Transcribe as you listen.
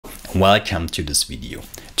welcome to this video.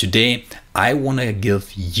 Today I want to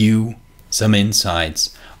give you some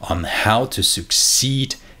insights on how to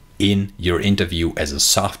succeed in your interview as a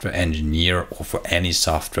software engineer or for any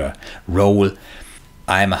software role.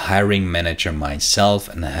 I'm a hiring manager myself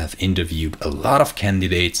and I have interviewed a lot of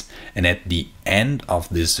candidates, and at the end of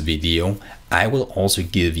this video I will also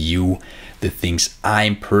give you the things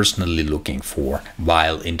I'm personally looking for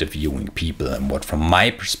while interviewing people and what, from my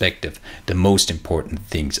perspective, the most important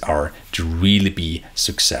things are to really be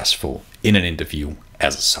successful in an interview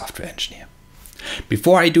as a software engineer.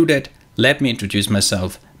 Before I do that, let me introduce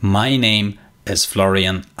myself. My name is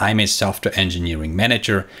Florian. I'm a software engineering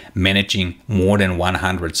manager managing more than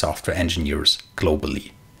 100 software engineers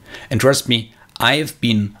globally. And trust me, I have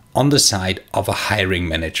been on the side of a hiring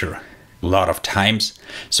manager a lot of times,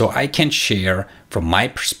 so I can share from my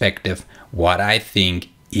perspective what I think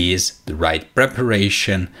is the right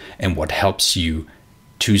preparation and what helps you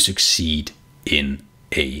to succeed in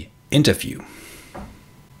an interview.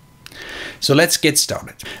 So let's get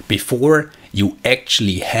started. Before you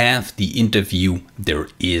actually have the interview, there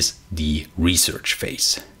is the research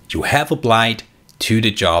phase. You have applied to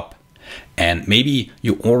the job, and maybe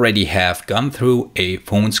you already have gone through a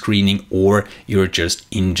phone screening, or you're just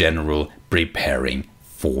in general preparing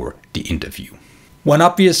for the interview. One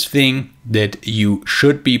obvious thing that you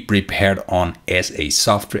should be prepared on as a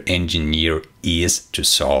software engineer is to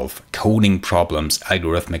solve coding problems,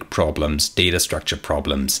 algorithmic problems, data structure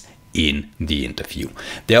problems in the interview.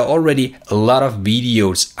 There are already a lot of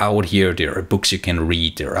videos out here. There are books you can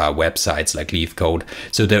read. There are websites like LeetCode.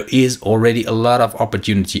 So there is already a lot of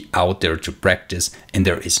opportunity out there to practice, and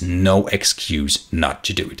there is no excuse not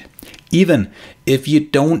to do it. Even if you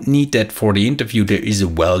don't need that for the interview, there is a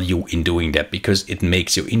value in doing that because it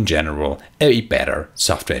makes you in general a better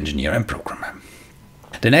software engineer and programmer.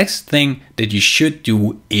 The next thing that you should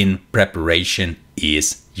do in preparation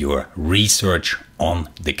is your research on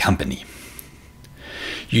the company.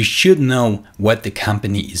 You should know what the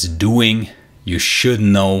company is doing. You should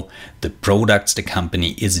know the products the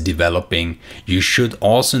company is developing. You should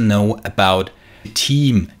also know about the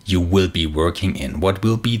team you will be working in. What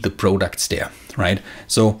will be the products there, right?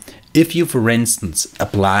 So if you, for instance,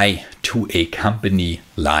 apply to a company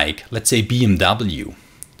like, let's say, BMW,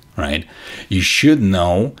 right? You should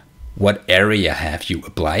know what area have you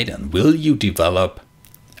applied in. Will you develop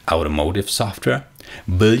automotive software?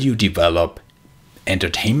 Will you develop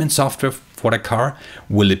entertainment software for the car?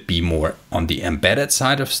 Will it be more on the embedded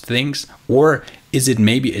side of things? Or is it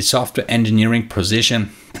maybe a software engineering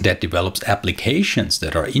position that develops applications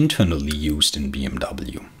that are internally used in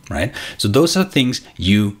BMW, right? So those are things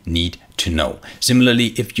you need to know. Similarly,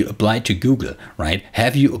 if you apply to Google, right?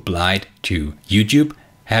 Have you applied to YouTube?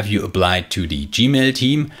 Have you applied to the Gmail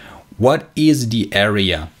team? What is the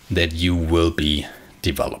area that you will be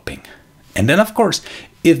developing? And then, of course,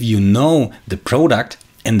 if you know the product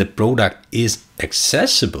and the product is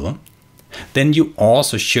accessible, then you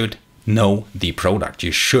also should know the product.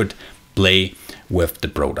 You should play with the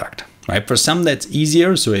product, right? For some, that's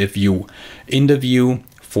easier. So if you interview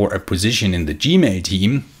for a position in the Gmail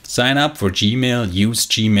team, sign up for Gmail, use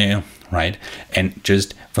Gmail, right? And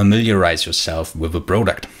just familiarize yourself with the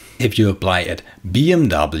product. If you apply at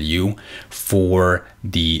BMW for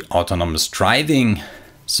the autonomous driving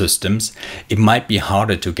systems, it might be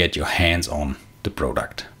harder to get your hands on the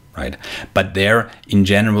product, right? But there, in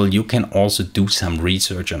general, you can also do some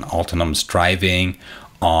research on autonomous driving,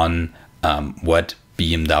 on what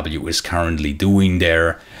BMW is currently doing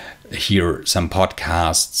there, hear some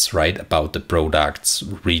podcasts, right, about the products,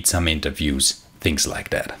 read some interviews, things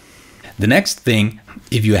like that. The next thing,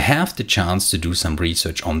 if you have the chance to do some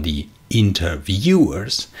research on the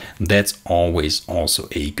interviewers, that's always also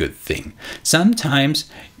a good thing.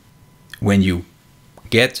 Sometimes when you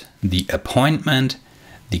get the appointment,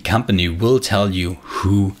 the company will tell you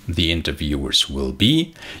who the interviewers will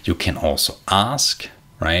be. You can also ask,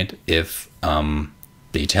 right? If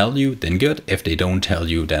they tell you, then good. If they don't tell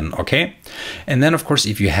you, then okay. And then, of course,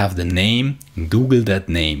 if you have the name, Google that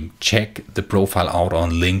name, check the profile out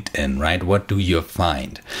on LinkedIn, right? What do you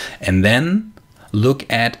find? And then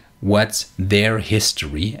look at what's their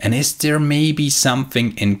history, and is there maybe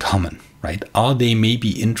something in common, right? Are they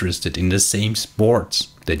maybe interested in the same sports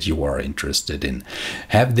that you are interested in?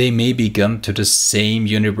 Have they maybe gone to the same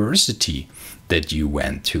university that you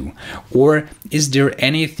went to? Or is there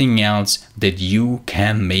anything else that you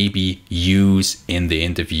can maybe use in the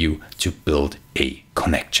interview to build a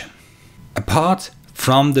connection? Apart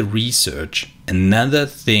from the research, another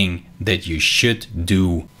thing that you should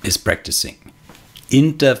do is practicing.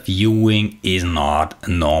 interviewing is not a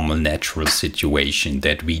normal, natural situation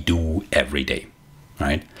that we do every day,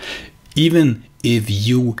 right? Even if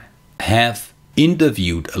you have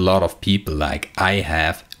interviewed a lot of people like I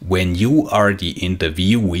have, when you are the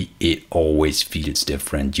interviewee, it always feels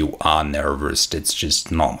different. You are nervous. That's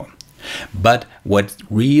just normal. But what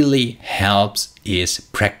really helps is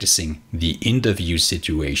practicing the interview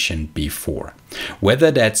situation before. Whether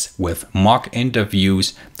that's with mock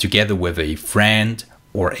interviews together with a friend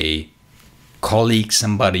or a colleague,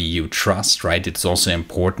 somebody you trust, right? It's also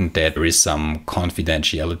important that there is some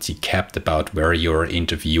confidentiality kept about where you're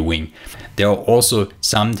interviewing. There are also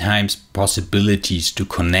sometimes possibilities to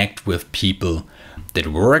connect with people that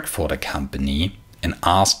work for the company and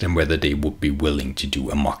ask them whether they would be willing to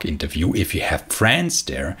do a mock interview. If you have friends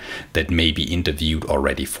there that may be interviewed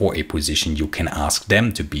already for a position, you can ask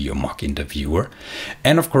them to be your mock interviewer.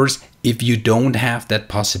 And of course, if you don't have that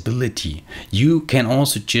possibility, you can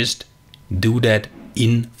also just do that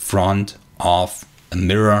in front of a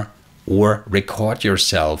mirror or record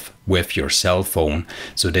yourself with your cell phone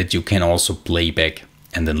so that you can also play back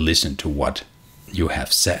and then listen to what you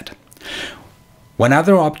have said. One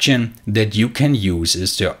other option that you can use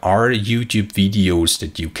is there are YouTube videos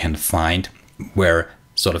that you can find where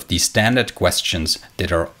sort of the standard questions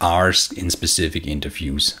that are asked in specific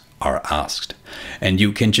interviews are asked. And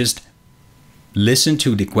you can just listen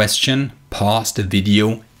to the question, pause the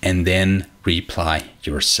video, and then reply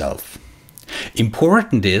yourself.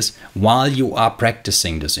 Important is, while you are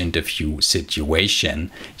practicing this interview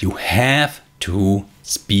situation, you have to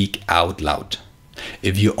speak out loud.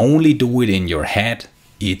 If you only do it in your head,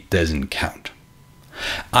 it doesn't count.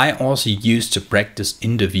 I also used to practice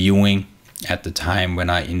interviewing at the time when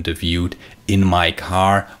I interviewed in my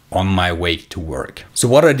car on my way to work. So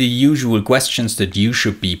what are the usual questions that you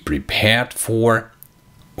should be prepared for?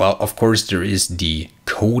 Well, of course, there is the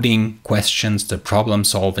coding questions, the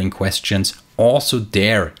problem-solving questions. Also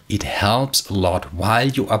there, it helps a lot while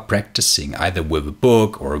you are practicing, either with a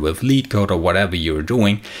book or with LeetCode or whatever you're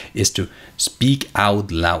doing, is to speak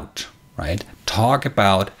out loud, right? Talk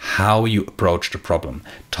about how you approach the problem.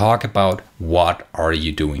 Talk about what are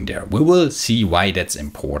you doing there. We will see why that's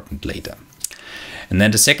important later. And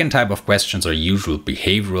then the second type of questions are usual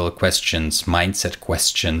behavioral questions, mindset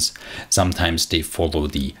questions. Sometimes they follow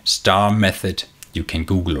the STAR method. You can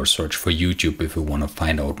Google or search for YouTube if you want to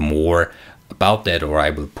find out more about that, or I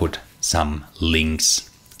will put some links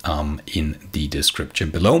in the description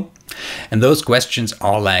below. And those questions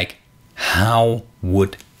are like, how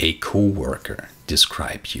would a coworker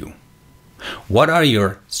describe you? What are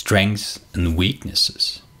your strengths and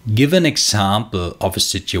weaknesses? Give an example of a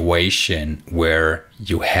situation where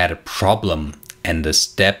you had a problem and the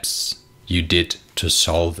steps you did to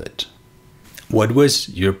solve it. What was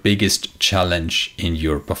your biggest challenge in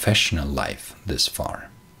your professional life this far?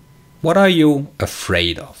 What are you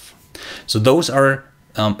afraid of? So those are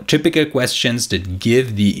typical questions that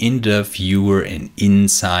give the interviewer an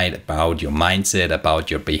insight about your mindset, about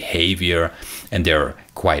your behavior, and they're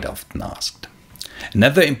quite often asked.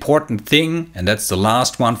 Another important thing, and that's the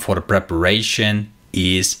last one for the preparation,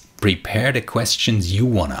 is prepare the questions you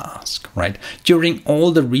want to ask, right? During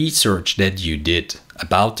all the research that you did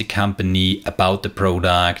about the company, about the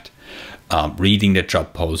product, reading the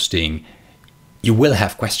job posting, you will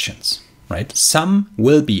have questions, right? Some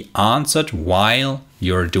will be answered while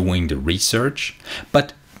you're doing the research,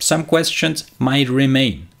 but some questions might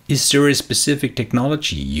remain. Is there a specific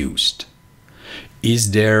technology used?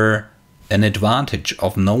 Is there an advantage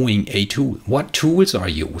of knowing a tool? What tools are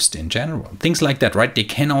used in general? Things like that, right? They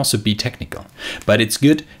can also be technical, but it's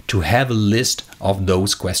good to have a list of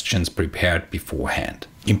those questions prepared beforehand.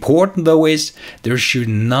 Important though is there should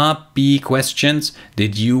not be questions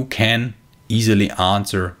that you can easily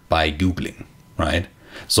answer by Googling, right?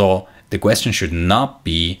 So the question should not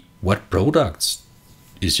be, what products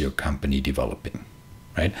is your company developing,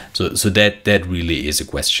 right? So that really is a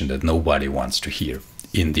question that nobody wants to hear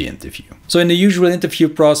in the interview. So in the usual interview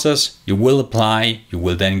process, you will apply, you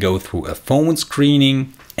will then go through a phone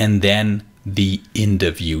screening, and then the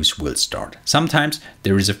interviews will start. Sometimes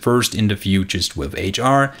there is a first interview just with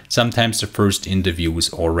HR. Sometimes the first interview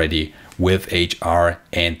is already with HR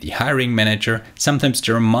and the hiring manager. Sometimes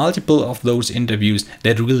there are multiple of those interviews.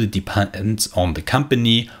 That really depends on the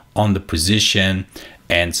company, on the position,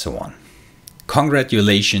 and so on.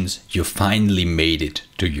 Congratulations, you finally made it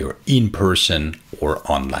to your in-person or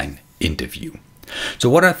online interview. So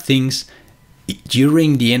what are things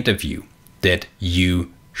during the interview that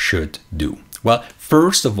you should do? Well,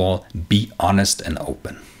 first of all, be honest and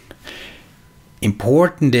open.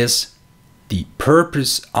 Important is the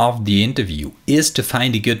purpose of the interview is to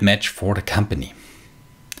find a good match for the company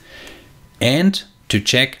and to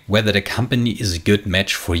check whether the company is a good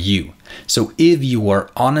match for you. So if you are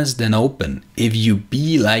honest and open, if you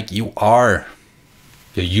be like you are,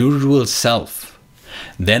 your usual self,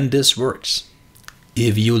 then this works.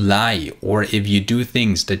 If you lie or if you do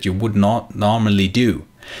things that you would not normally do,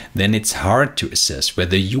 then it's hard to assess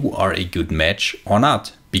whether you are a good match or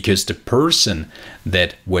not, because the person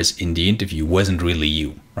that was in the interview wasn't really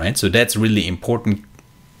you, right? So that's really important.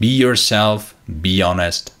 Be yourself, be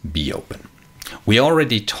honest, be open. We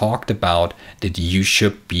already talked about that you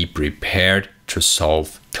should be prepared to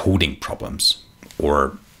solve coding problems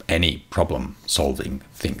or any problem solving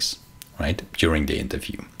things, right, during the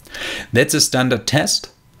interview. That's a standard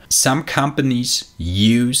test. Some companies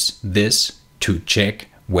use this to check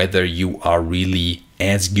whether you are really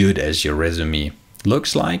as good as your resume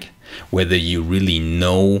looks like, whether you really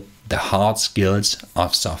know the hard skills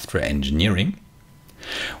of software engineering.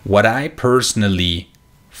 What I personally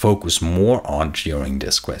focus more on during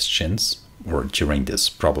these questions or during this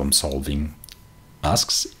problem solving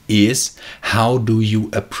asks is, how do you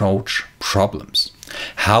approach problems?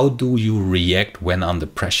 How do you react when under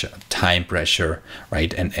pressure, time pressure,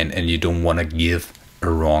 right? And you don't want to give a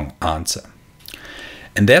wrong answer.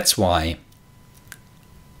 And that's why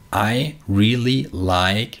I really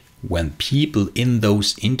like when people in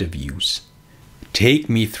those interviews take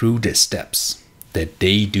me through the steps that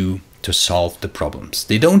they do to solve the problems.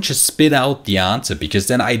 They don't just spit out the answer, because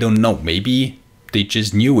then I don't know, maybe they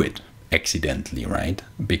just knew it accidentally, right?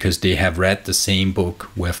 Because they have read the same book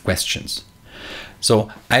with questions.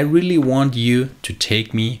 So I really want you to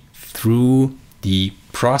take me through the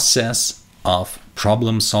process of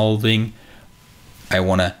problem solving. I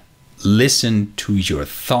want to listen to your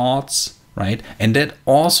thoughts, right? And that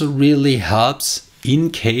also really helps in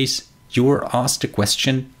case you're asked a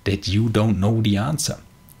question that you don't know the answer,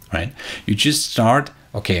 right? You just start,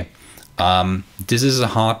 okay, this is a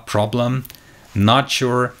hard problem, not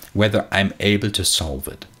sure whether I'm able to solve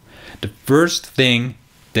it. The first thing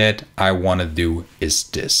that I want to do is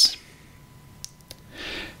this.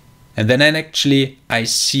 And then actually I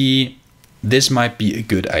see this might be a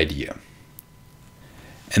good idea.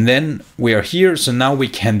 And then we are here, so now we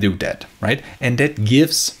can do that, right? And that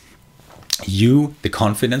gives you the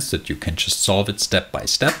confidence that you can just solve it step by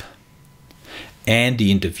step, and the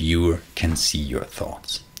interviewer can see your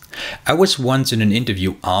thoughts. I was once in an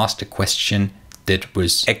interview asked a question that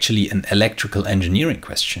was actually an electrical engineering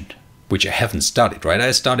question, which I haven't studied, right?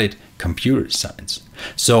 I studied computer science.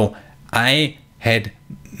 So I had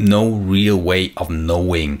no real way of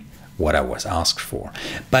knowing what I was asked for.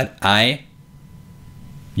 But I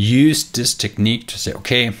used this technique to say,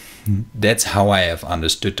 okay, that's how I have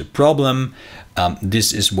understood the problem.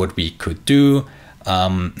 This is what we could do.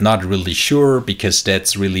 Not really sure, because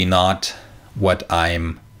that's really not what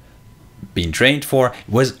I'm being trained for.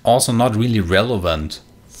 It was also not really relevant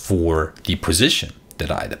for the position that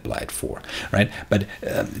I'd applied for, right? But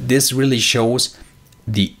this really shows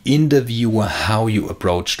the interviewer how you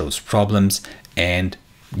approach those problems and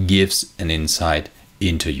gives an insight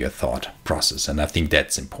into your thought process. And I think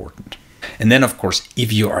that's important. And then, of course,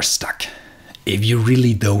 if you are stuck, if you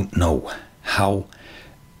really don't know how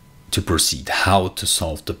to proceed, how to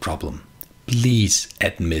solve the problem, please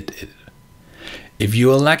admit it. If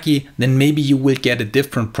you are lucky, then maybe you will get a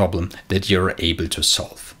different problem that you're able to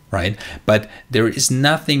solve, right? But there is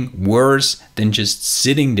nothing worse than just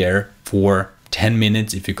sitting there for 10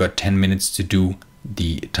 minutes if you got 10 minutes to do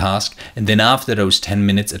the task, and then after those 10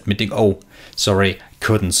 minutes admitting, oh, sorry,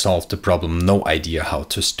 couldn't solve the problem, no idea how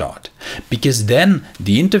to start. Because then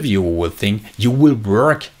the interviewer will think you will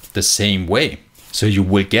work the same way. So you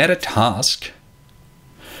will get a task.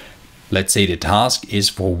 Let's say the task is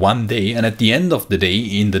for one day, and at the end of the day,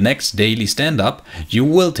 in the next daily stand-up, you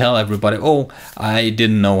will tell everybody, oh, I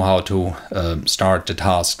didn't know how to start the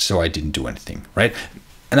task, so I didn't do anything, right?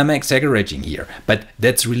 And I'm exaggerating here, but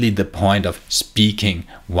that's really the point of speaking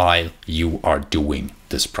while you are doing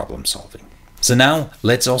this problem solving. So now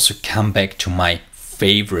let's also come back to my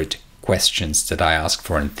favorite questions that I ask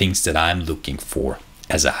for and things that I'm looking for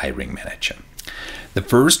as a hiring manager. The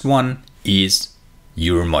first one is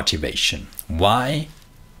your motivation. Why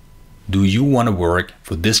do you want to work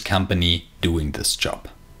for this company doing this job?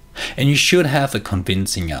 And you should have a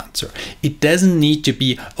convincing answer. It doesn't need to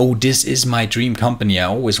be, oh, this is my dream company. I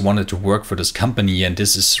always wanted to work for this company and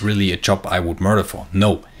this is really a job I would murder for.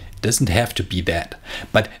 No, it doesn't have to be that.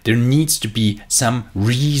 But there needs to be some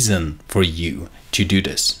reason for you to do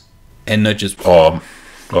this. And not just...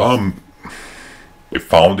 I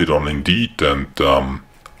found it on Indeed and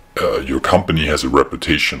your company has a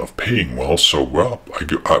reputation of paying well, so well,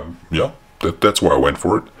 yeah, that's why I went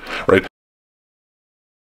for it, right?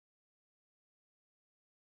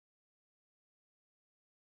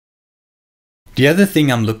 The other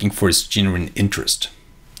thing I'm looking for is genuine interest,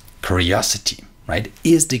 curiosity, right?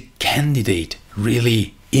 Is the candidate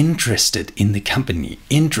really interested in the company,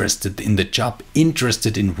 interested in the job,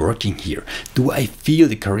 interested in working here? Do I feel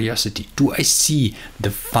the curiosity? Do I see the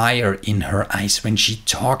fire in her eyes when she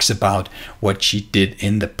talks about what she did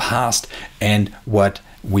in the past and what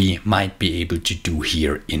we might be able to do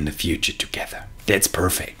here in the future together? That's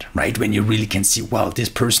perfect, right? When you really can see, well, this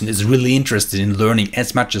person is really interested in learning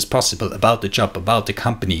as much as possible about the job, about the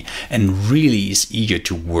company, and really is eager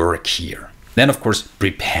to work here. Then, of course,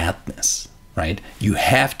 preparedness, right? You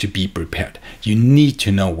have to be prepared. You need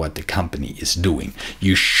to know what the company is doing.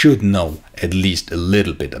 You should know at least a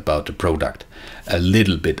little bit about the product, a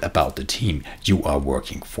little bit about the team you are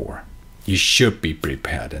working for. You should be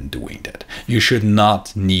prepared in doing that. You should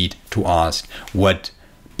not need to ask, what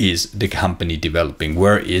is the company developing?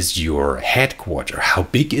 Where is your headquarters? How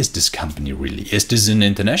big is this company really? Is this an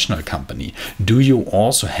international company? Do you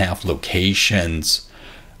also have locations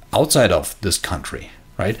outside of this country,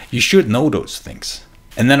 right? You should know those things.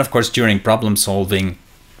 And then, of course, during problem solving,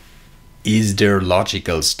 is there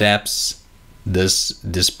logical steps? Does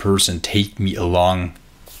this person take me along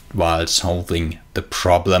while solving the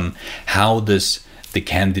problem? How does the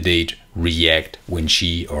candidate react when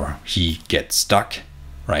she or he gets stuck?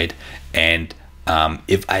 Right? And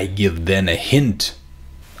if I give then a hint,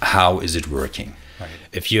 how is it working? Right.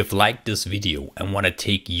 If you have liked this video and want to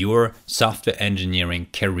take your software engineering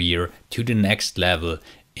career to the next level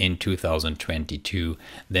in 2022,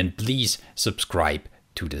 then please subscribe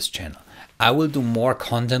to this channel. I will do more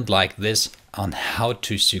content like this on how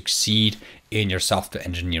to succeed in your software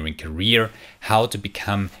engineering career, how to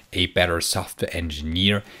become a better software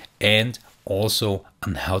engineer, and also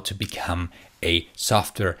on how to become a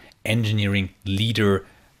software engineering leader,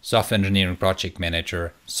 software engineering project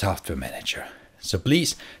manager, software manager. So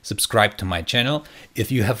please subscribe to my channel.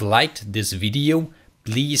 If you have liked this video,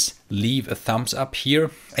 please leave a thumbs up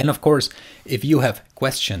here. And of course, if you have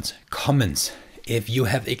questions, comments, if you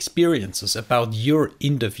have experiences about your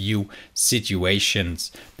interview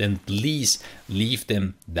situations, then please leave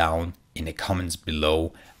them down in the comments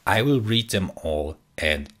below. I will read them all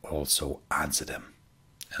and also answer them.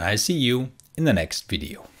 And I see you in the next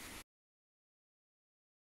video.